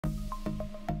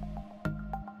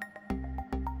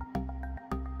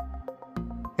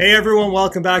Hey everyone,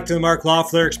 welcome back to the Mark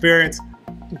Loeffler Experience.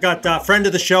 We've got a friend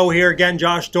of the show here again,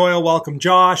 Josh Doyle. Welcome,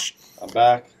 Josh. I'm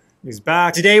back. He's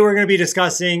back. Today we're going to be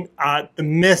discussing the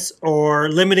myths or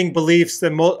limiting beliefs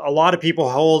that a lot of people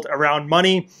hold around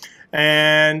money,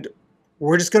 and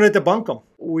we're just going to debunk them.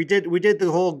 We did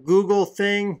the whole Google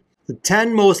thing, the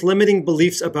 10 most limiting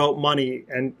beliefs about money,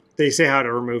 and they say how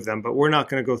to remove them, but we're not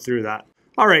going to go through that.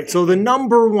 All right, so the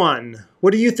number one,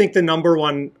 what do you think the number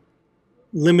one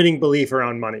limiting belief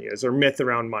around money is, or myth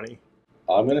around money?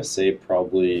 I'm going to say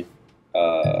probably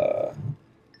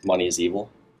money is evil.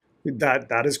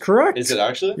 That is correct. Is it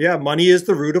actually? Yeah, money is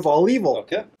the root of all evil.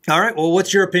 Okay. All right, well,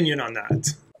 what's your opinion on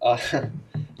that?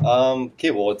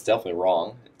 Okay, well, it's definitely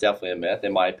wrong. It's definitely a myth,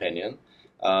 in my opinion.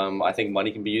 I think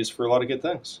money can be used for a lot of good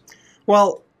things.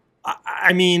 Well,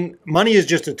 I mean, money is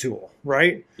just a tool,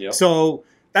 right? Yep. So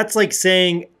that's like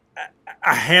saying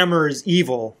a hammer is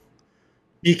evil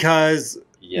because,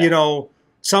 you know,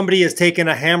 somebody has taken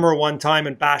a hammer one time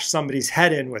and bashed somebody's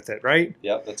head in with it, right?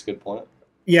 Yeah, that's a good point.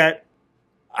 Yet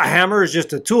a hammer is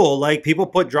just a tool. Like, people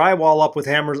put drywall up with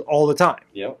hammers all the time.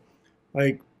 Yep.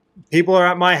 Like, people are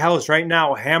at my house right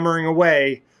now hammering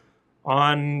away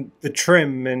on the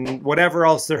trim and whatever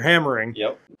else they're hammering.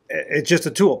 Yep. It's just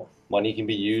a tool. Money can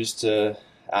be used to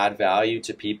add value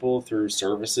to people through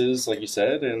services, like you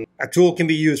said, and A tool can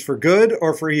be used for good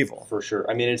or for evil. for sure.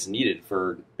 I mean, it's needed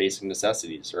for basic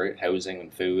necessities, right? Housing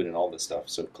and food and all this stuff.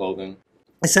 So clothing.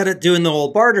 I said it doing the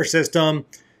whole barter system,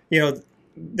 you know,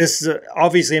 this is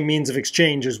obviously a means of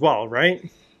exchange as well,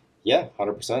 right? Yeah,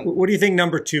 100%. What do you think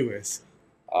number two is?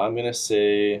 I'm going to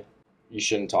say you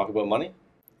shouldn't talk about money.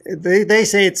 They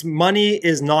say it's money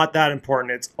is not that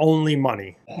important. It's only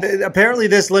money. Apparently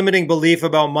this limiting belief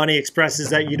about money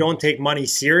expresses that you don't take money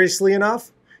seriously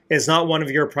enough. It's not one of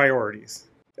your priorities.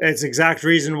 It's the exact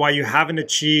reason why you haven't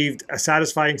achieved a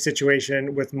satisfying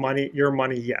situation with your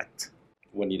money yet.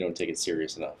 When you don't take it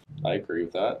serious enough. I agree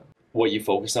with that. What you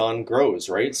focus on grows,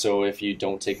 right? So if you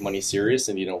don't take money serious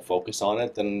and you don't focus on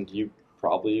it, then you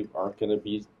probably aren't going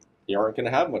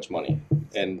to have much money.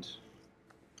 And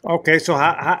okay, so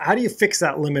how do you fix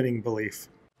that limiting belief?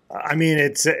 I mean,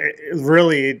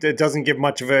 it doesn't give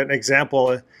much of an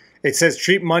example. It says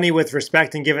treat money with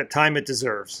respect and give it time it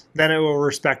deserves. Then it will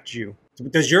respect you.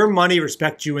 Does your money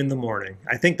respect you in the morning?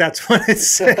 I think that's what it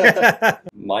says.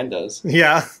 mine does.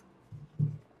 Yeah.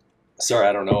 Sorry,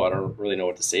 I don't know. I don't really know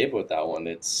what to say about that one.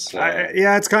 It's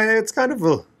yeah, it's kind of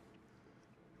a,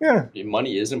 yeah.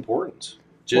 Money is important.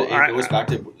 Well, It goes back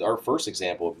to our first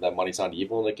example that money's not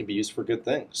evil and it can be used for good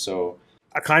things. So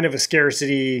a kind of a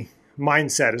scarcity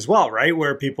mindset as well, right?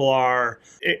 Where people are,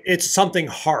 it's something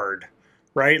hard,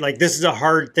 right? Like, this is a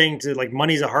hard thing to, like,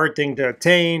 money's a hard thing to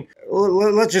attain.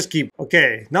 Let's just keep,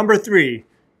 okay. Number three,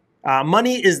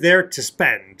 money is there to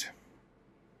spend.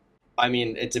 I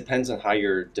mean, it depends on how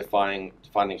you're defining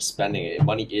spending it.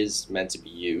 Money is meant to be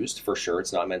used, for sure.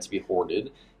 It's not meant to be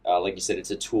hoarded. Like you said,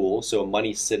 it's a tool. So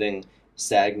money sitting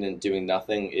stagnant, doing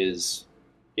nothing is,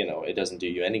 it doesn't do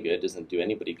you any good. It doesn't do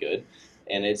anybody good.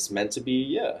 And it's meant to be,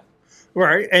 yeah.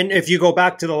 Right. And if you go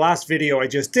back to the last video I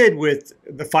just did with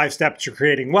the 5 steps to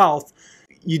creating wealth,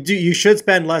 you should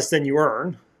spend less than you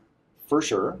earn. For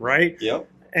sure. Right? Yep.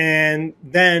 And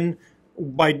then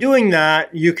by doing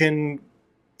that, you can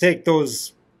take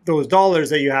those dollars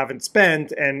that you haven't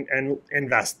spent and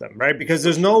invest them, right? Because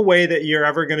there's no way that you're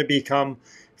ever going to become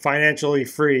financially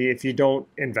free if you don't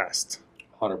invest.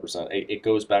 100%. It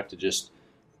goes back to just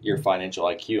your financial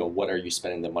IQ and what are you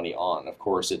spending the money on. Of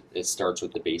course, it starts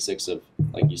with the basics of,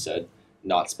 like you said,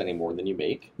 not spending more than you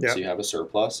make. Yeah. So you have a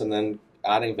surplus, and then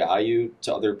adding value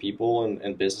to other people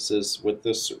and businesses with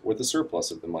the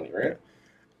surplus of the money, right?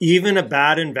 Even a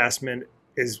bad investment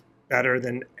is better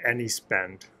than any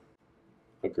spend.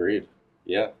 Agreed.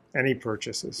 Yeah. Any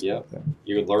purchases. Yeah.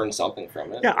 You learn something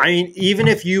from it. Yeah. I mean, even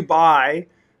if you buy,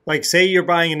 like, say you're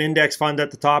buying an index fund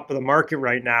at the top of the market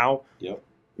right now, yep,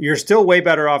 you're still way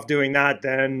better off doing that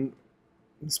than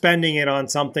spending it on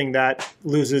something that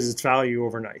loses its value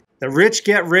overnight. The rich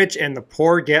get rich and the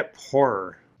poor get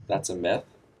poorer. That's a myth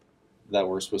that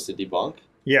we're supposed to debunk.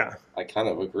 Yeah. I kind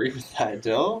of agree with that,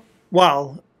 don't?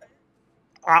 Well,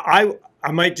 I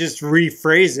might just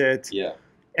rephrase it. Yeah.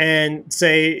 And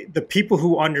say the people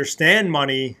who understand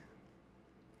money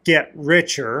get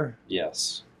richer.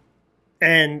 Yes.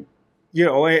 And,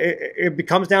 it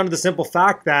comes down to the simple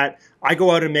fact that I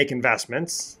go out and make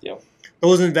investments. Yep.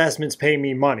 Those investments pay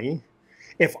me money.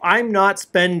 If I'm not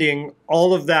spending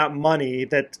all of that money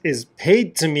that is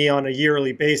paid to me on a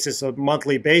yearly basis, a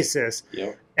monthly basis,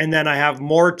 yep, and then I have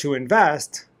more to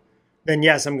invest, then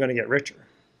yes, I'm going to get richer.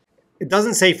 It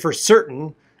doesn't say for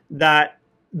certain that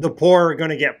the poor are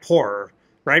going to get poorer.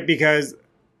 right? Because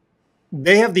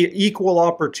they have the equal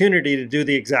opportunity to do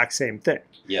the exact same thing.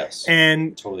 Yes.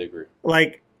 And totally agree.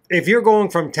 Like if you're going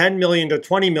from 10 million to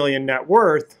 20 million net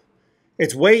worth,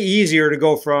 it's way easier to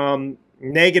go from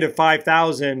negative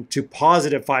 5,000 to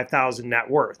positive 5,000 net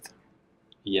worth.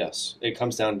 Yes. It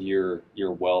comes down to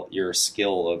your wealth, your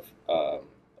skill of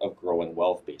growing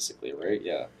wealth, basically, right?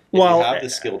 Yeah. If you have the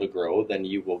skill to grow, then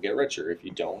you will get richer. If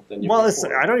you don't, then you will get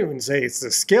poorer. I don't even say it's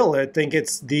the skill. I think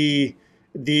it's the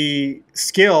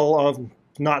skill of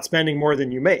not spending more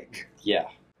than you make. Yeah.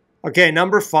 Okay,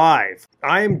 number 5.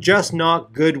 I am just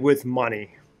not good with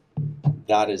money.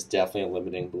 That is definitely a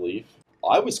limiting belief.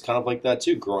 I was kind of like that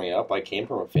too growing up. I came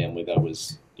from a family that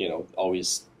was,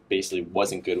 always basically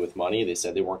wasn't good with money. They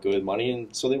said they weren't good with money,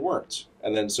 and so they weren't.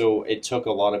 And then so it took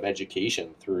a lot of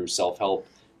education through self-help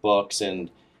books and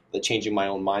the changing my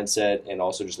own mindset, and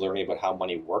also just learning about how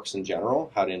money works in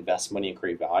general, how to invest money and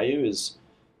create value.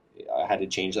 I had to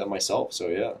change that myself. So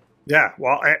yeah. Yeah,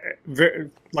 well,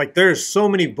 there's so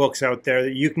many books out there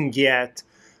that you can get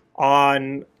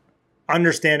on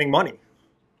understanding money,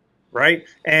 right?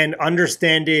 And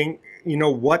understanding,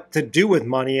 what to do with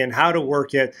money and how to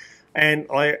work it. And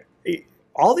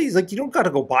all these, you don't got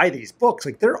to go buy these books.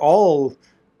 They're all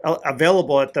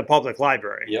available at the public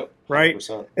library. Yep. 100%.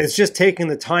 Right? It's just taking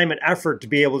the time and effort to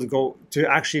be able to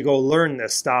actually go learn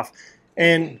this stuff.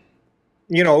 And,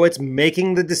 it's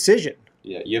making the decision.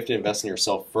 Yeah, you have to invest in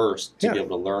yourself first to be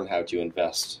able to learn how to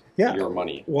invest your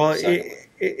money. Well,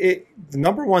 the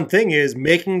number one thing is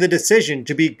making the decision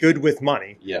to be good with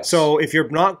money. Yes. So if you're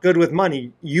not good with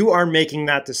money, you are making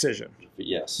that decision.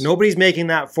 Yes. Nobody's making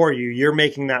that for you. You're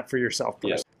making that for yourself first.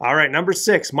 Yes. All right, number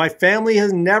 6. My family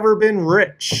has never been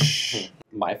rich.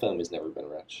 My family's never been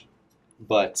rich.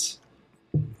 But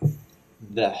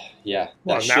now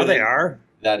they are.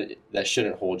 That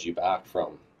shouldn't hold you back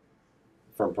from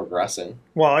progressing.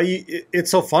 Well,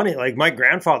 it's so funny. My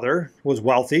grandfather was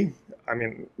wealthy. I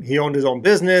mean, he owned his own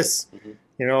business.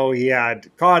 Mm-hmm. He had a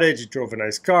cottage, he drove a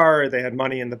nice car, they had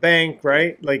money in the bank,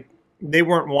 right? They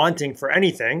weren't wanting for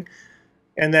anything.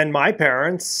 And then my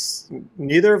parents,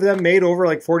 neither of them made over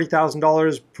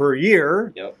 $40,000 per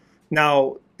year. Yep.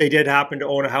 Now, they did happen to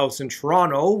own a house in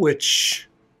Toronto, which,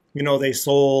 they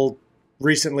sold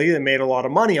recently. They made a lot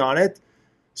of money on it.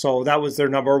 So that was their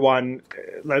number one,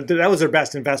 that was their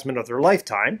best investment of their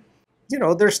lifetime.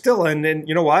 They're still in, and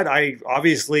you know what? I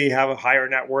obviously have a higher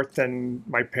net worth than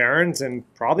my parents and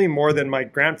probably more than my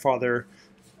grandfather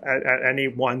at any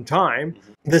one time.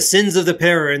 The sins of the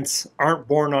parents aren't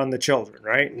born on the children,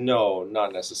 right? No,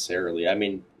 not necessarily. I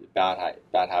mean, bad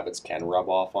habits can rub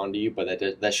off onto you, but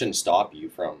that shouldn't stop you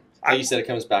from, like you said, it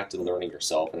comes back to learning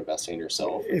yourself and investing in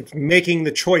yourself. It's making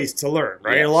the choice to learn,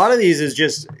 right? Yes. A lot of these is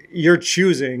just you're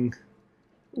choosing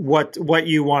what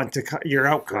you want your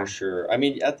outcome. For sure. I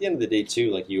mean, at the end of the day,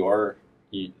 too,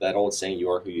 that old saying, you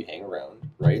are who you hang around,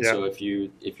 right? Yeah. So if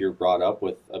you're brought up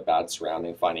with a bad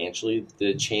surrounding financially,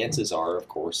 the chances are, of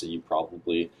course, that you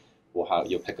probably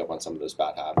you'll pick up on some of those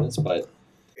bad habits. But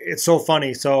it's so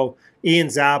funny. So Ian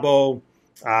Szabo,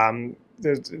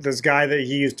 there's this guy that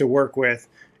he used to work with,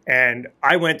 and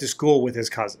I went to school with his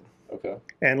cousin. Okay.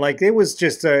 And it was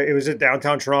just it was a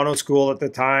downtown Toronto school at the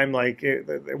time.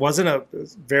 It wasn't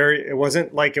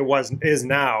like it is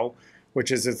now,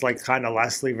 which is it's kind of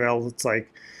Leslieville.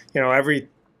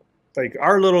 It's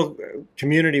our little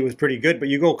community was pretty good, but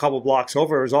you go a couple blocks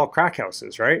over, it was all crack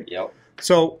houses, right? Yep.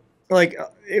 So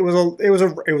it was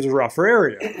a rougher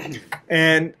area,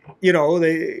 and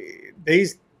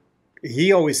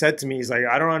he always said to me, he's like,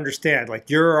 I don't understand.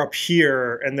 You're up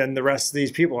here and then the rest of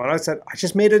these people. And I said, I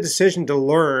just made a decision to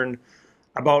learn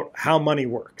about how money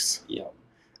works. Yeah.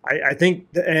 I think,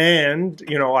 and,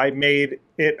 I made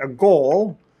it a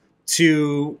goal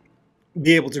to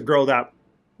be able to grow that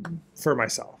for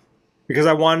myself because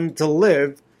I wanted to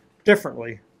live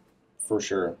differently. For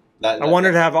sure. I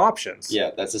wanted to have options.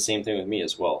 Yeah, that's the same thing with me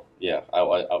as well. Yeah,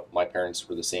 my parents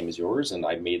were the same as yours, and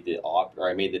I made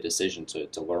the decision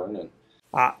to learn. And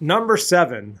number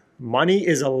 7, money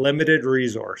is a limited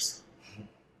resource.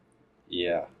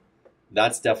 Yeah,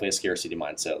 that's definitely a scarcity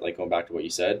mindset. Going back to what you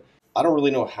said, I don't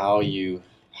really know how do you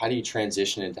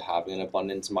transition into having an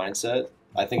abundance mindset.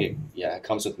 I think it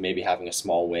comes with maybe having a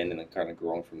small win and then kind of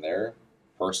growing from there,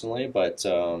 personally, but.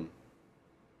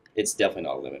 It's definitely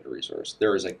not a limited resource.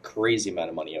 There is a crazy amount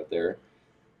of money out there.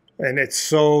 And it's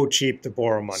so cheap to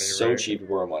borrow money, So cheap to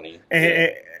borrow money.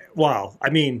 Well, I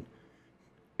mean,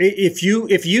 if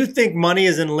you think money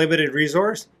is an unlimited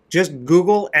resource, just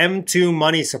Google M2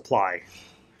 money supply.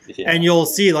 Yeah. And you'll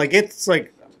see it's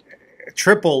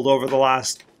tripled over the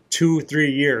last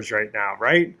 2-3 years right now,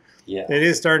 right? Yeah. It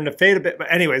is starting to fade a bit.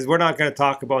 But anyways, we're not going to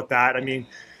talk about that. I mean,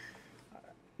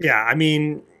 yeah, I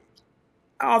mean,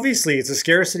 obviously it's a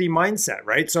scarcity mindset,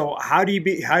 right? So how do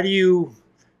you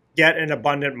get an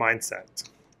abundant mindset?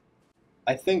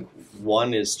 I think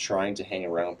one is trying to hang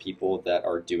around people that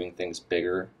are doing things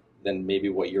bigger than maybe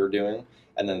what you're doing,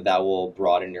 and then that will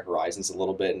broaden your horizons a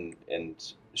little bit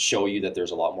and show you that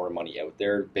there's a lot more money out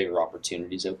there, bigger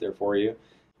opportunities out there for you.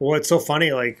 Well, it's so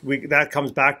funny. Like that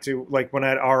comes back to like when I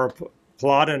had our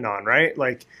Plottin on, right?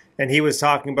 Like, and he was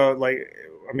talking about like,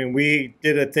 I mean, we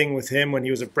did a thing with him when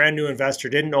he was a brand new investor,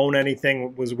 didn't own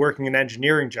anything, was working an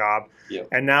engineering job. Yep.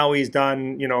 And now he's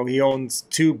done, he owns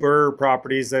 2 Burr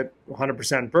properties that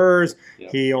 100% Burrs.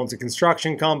 Yep. He owns a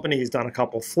construction company. He's done a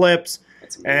couple flips.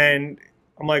 And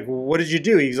I'm like, well, what did you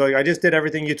do? He's like, I just did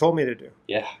everything you told me to do.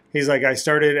 Yeah. He's like, I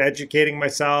started educating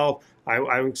myself.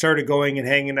 I started going and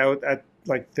hanging out at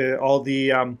like they're all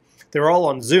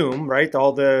on Zoom, right?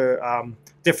 All the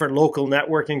different local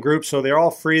networking groups. So they're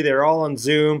all free. They're all on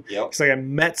Zoom. Yep. It's like I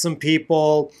met some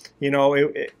people,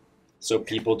 so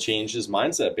people change his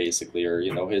mindset basically, or,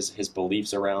 his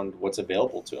beliefs around what's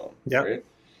available to him. Yep. Right?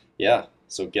 Yeah.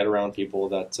 So get around people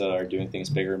that are doing things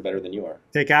bigger and better than you are.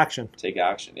 Take action. Take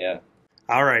action. Yeah.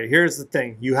 All right. Here's the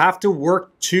thing. You have to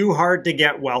work too hard to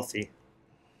get wealthy.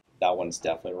 That one's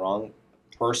definitely wrong.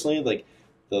 Personally, like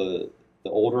the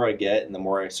older I get and the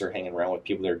more I start hanging around with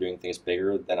people that are doing things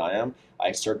bigger than I am,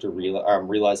 I start to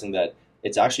realizing that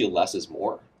it's actually less is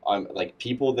more. I'm like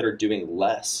people that are doing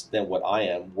less than what I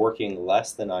am, working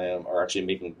less than I am, are actually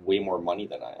making way more money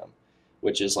than I am,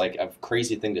 which is like a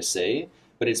crazy thing to say,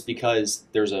 but it's because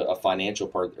there's a financial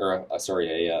part, or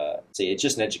it's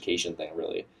just an education thing,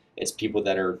 really. It's people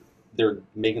that they're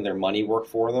making their money work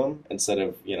for them instead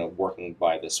of, working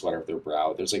by the sweat of their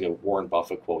brow. There's like a Warren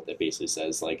Buffett quote that basically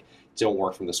says like, don't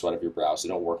work from the sweat of your brow. So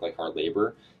don't work like hard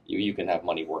labor. You can have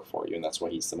money work for you. And that's why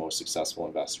he's the most successful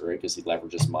investor, right? Because he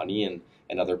leverages money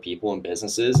and other people and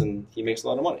businesses, and he makes a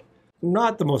lot of money.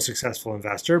 Not the most successful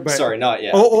investor, but not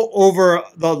yet. Over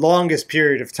the longest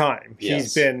period of time, yes.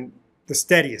 He's been the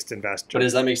steadiest investor. But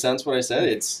does that make sense what I said?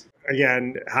 It's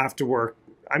again, have to work.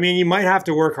 I mean, you might have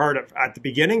to work hard at the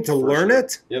beginning to learn sure.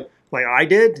 it. Yep. Like I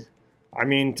did. I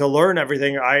mean, to learn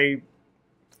everything, I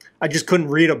just couldn't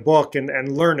read a book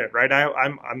and learn it, right?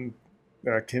 I'm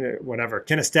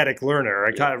kinesthetic learner.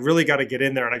 I really got to get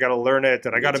in there and I got to learn it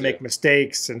and I got to make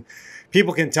mistakes. And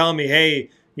people can tell me, hey,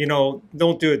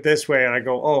 don't do it this way. And I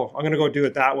go, oh, I'm going to go do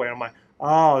it that way. I'm like,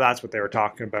 oh, that's what they were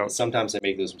talking about. Sometimes I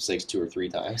make those mistakes 2 or 3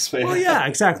 times. Well, yeah,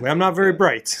 exactly. I'm not very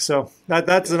bright. So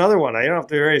that's another one. I don't have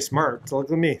to be very smart. So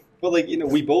look at me. But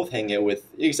we both hang out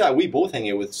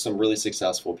with some really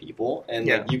successful people. And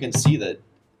you can see that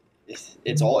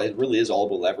it really is all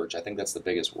about leverage. I think that's the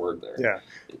biggest word there. Yeah.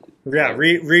 Yeah.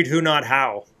 Read who, not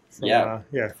how.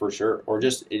 For sure. Or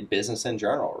just in business in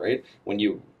general, right? When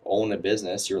you own a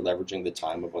business, you're leveraging the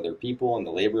time of other people and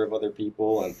the labor of other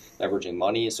people and leveraging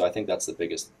money. So I think that's the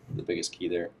biggest key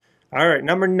there. All right.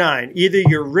 Number 9, either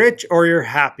you're rich or you're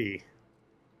happy.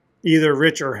 Either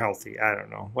rich or healthy. I don't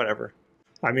know. Whatever.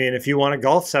 I mean, if you want to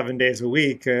golf 7 days a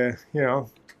week,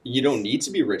 You don't need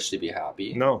to be rich to be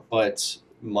happy. No. But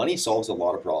money solves a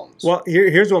lot of problems. Well,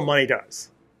 here's what money does.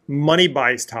 Money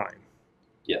buys time.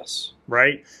 Yes.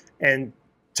 Right? And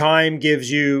time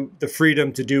gives you the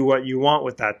freedom to do what you want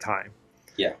with that time.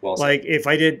 Yeah, well said. Like if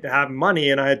I didn't have money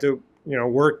and I had to,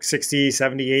 work 60,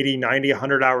 70, 80, 90,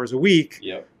 100 hours a week,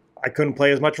 yep. I couldn't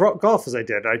play as much golf as I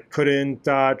did. I couldn't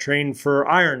train for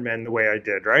Ironman the way I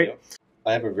did, right? Yep.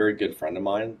 I have a very good friend of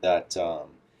mine that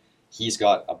he's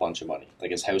got a bunch of money.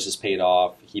 Like his house is paid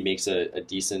off. He makes a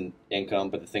decent income.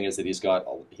 But the thing is that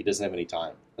he doesn't have any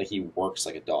time. Like he works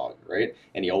like a dog, right?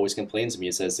 And he always complains to me.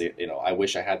 He says, I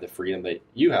wish I had the freedom that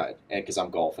you had. And because I'm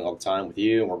golfing all the time with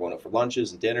you and we're going out for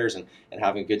lunches and dinners and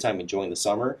having a good time enjoying the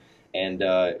summer. And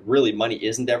really money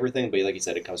isn't everything. But like you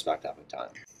said, it comes back to having time.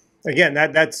 Again,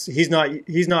 he's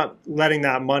not letting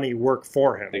that money work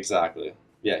for him. Exactly.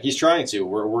 Yeah, he's trying to.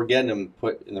 We're getting him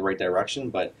put in the right direction,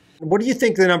 but what do you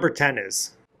think the number 10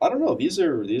 is? I don't know. These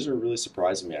are really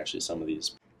surprising me, actually, some of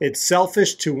these. It's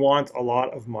selfish to want a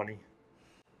lot of money.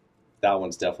 That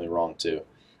one's definitely wrong too.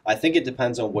 I think it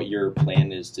depends on what your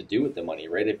plan is to do with the money,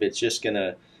 right? If it's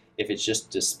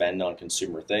just to spend on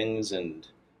consumer things and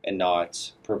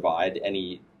not provide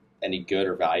any good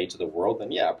or value to the world,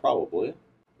 then yeah, probably.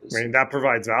 I mean, that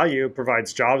provides value,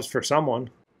 provides jobs for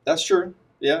someone. That's true.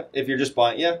 Yeah, if you're just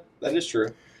buying, yeah, that is true.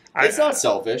 It's not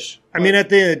selfish. I mean, at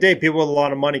the end of the day, people with a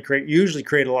lot of money usually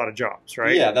create a lot of jobs,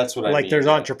 right? Yeah, that's what I mean. Like there's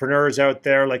entrepreneurs out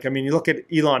there. Like, I mean, you look at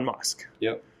Elon Musk.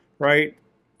 Yep. Right?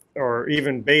 Or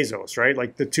even Bezos, right?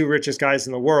 Like the 2 richest guys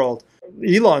in the world.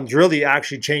 Elon's really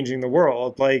actually changing the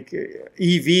world. Like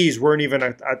EVs weren't even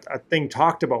a thing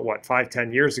talked about, what,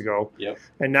 5-10 years ago. Yep.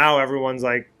 And now everyone's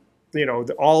like, you know,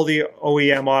 all the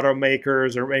OEM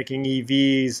automakers are making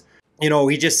EVs. You know,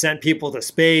 he just sent people to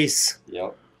space.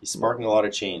 Yep. He's sparking a lot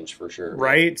of change for sure.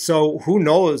 Right. So who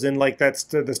knows? And like that's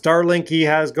the Starlink he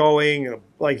has going.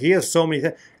 Like he has so many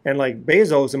things. And like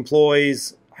Bezos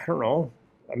employs, I don't know,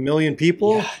 1 million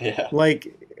people. Yeah. Yeah.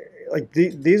 Like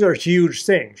these are huge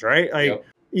things, right? Like Yep.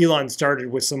 Elon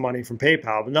started with some money from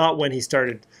PayPal, but not when he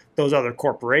started those other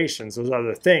corporations, those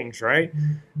other things, right?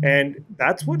 And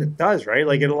that's what it does, right?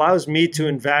 Like it allows me to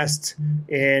invest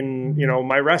in, you know,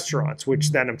 my restaurants,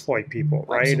 which then employ people,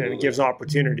 right? Absolutely. And it gives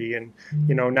opportunity. And,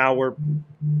 you know, now we're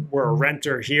a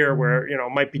renter here where, you know,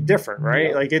 it might be different, right?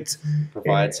 Yeah. Like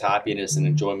provides happiness and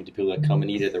enjoyment to people that come and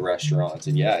eat at the restaurants.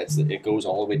 And yeah, it goes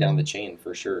all the way down the chain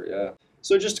for sure. Yeah.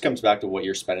 So it just comes back to what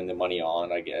you're spending the money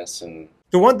on, I guess. And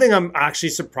the one thing I'm actually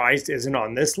surprised isn't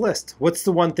on this list. What's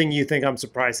the one thing you think I'm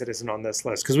surprised that isn't on this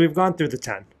list? Because we've gone through the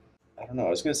 10. I don't know. I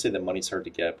was going to say that money's hard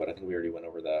to get, but I think we already went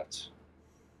over that.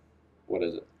 What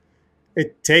is it?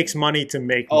 It takes money to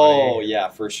make money. Oh, yeah,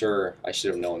 for sure. I should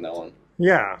have known that one.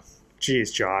 Yeah.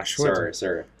 Jeez, Josh.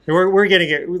 Sorry. We're getting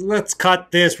it. Let's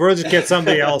cut this. We'll just get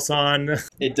somebody else on.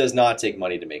 It does not take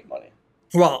money to make money.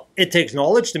 Well, it takes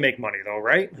knowledge to make money, though,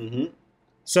 right? Mm-hmm.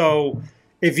 So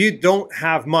if you don't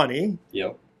have money,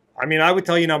 Yep. I mean, I would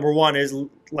tell you number one is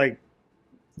like,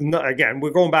 again, we're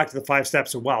going back to the 5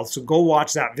 steps of wealth. So go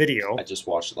watch that video. I just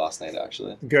watched it last night,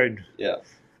 actually. Good. Yeah.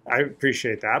 I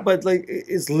appreciate that. But like,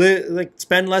 like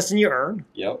spend less than you earn.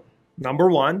 Yep. Number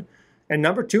one. And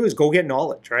number two is go get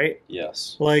knowledge, right?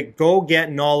 Yes. Like go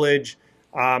get knowledge.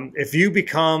 If you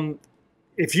become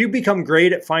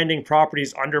great at finding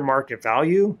properties under market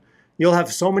value, you'll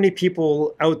have so many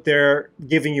people out there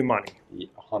giving you money.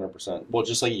 100%. Well,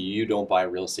 just like you don't buy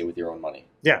real estate with your own money.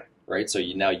 Yeah. Right? So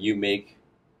now you make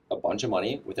a bunch of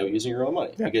money without using your own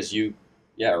money because you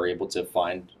are able to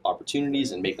find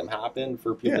opportunities and make them happen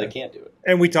for people that can't do it.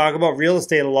 And we talk about real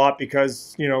estate a lot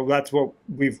because, you know, that's what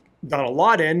we've done a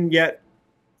lot in. Yet,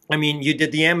 I mean, you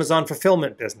did the Amazon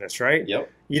fulfillment business, right? Yep.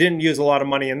 You didn't use a lot of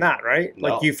money in that, right? No.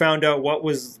 Like you found out what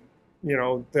was, you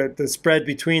know, the spread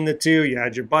between the two. You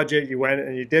had your budget. You went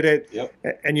and you did it. Yep.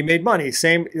 And you made money.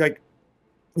 Same, like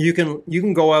you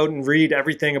can go out and read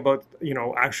everything about, you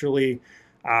know, actually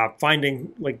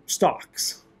finding like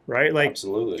stocks, right? Like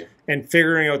absolutely. And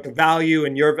figuring out the value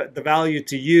and the value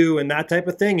to you and that type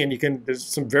of thing. And there's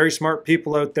some very smart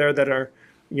people out there that are,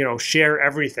 you know, share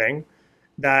everything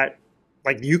that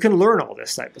like you can learn all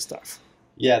this type of stuff.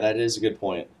 Yeah, that is a good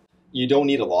point. You don't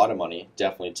need a lot of money,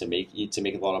 definitely, to make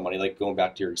a lot of money. Like going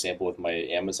back to your example with my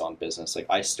Amazon business, like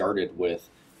I started with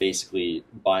basically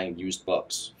buying used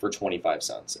books for 25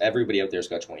 cents. Everybody out there's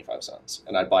got 25 cents.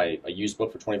 And I'd buy a used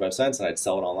book for 25 cents and I'd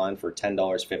sell it online for $10,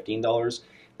 $15.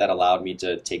 That allowed me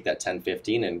to take that 10,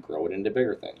 15 and grow it into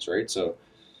bigger things, right? So it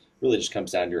really just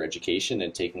comes down to your education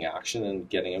and taking action and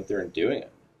getting out there and doing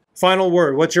it. Final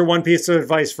word. What's your one piece of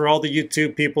advice for all the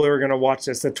YouTube people who are going to watch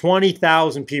this? The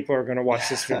 20,000 people are going to watch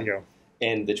this video.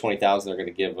 And the 20,000 are going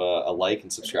to give a like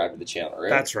and subscribe to the channel, right?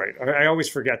 That's right. I always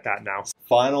forget that now.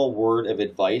 Final word of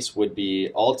advice would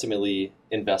be ultimately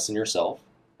invest in yourself.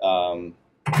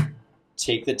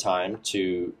 Take the time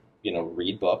to, you know,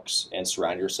 read books and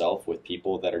surround yourself with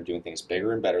people that are doing things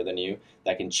bigger and better than you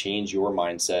that can change your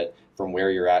mindset from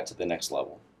where you're at to the next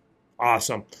level.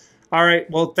 Awesome. All right.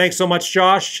 Well, thanks so much,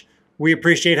 Josh. We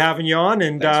appreciate having you on,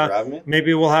 and Thanks for having me.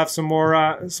 Maybe we'll have some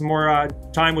more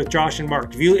time with Josh and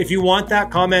Mark. If you want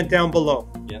that, comment down below.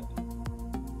 Yeah.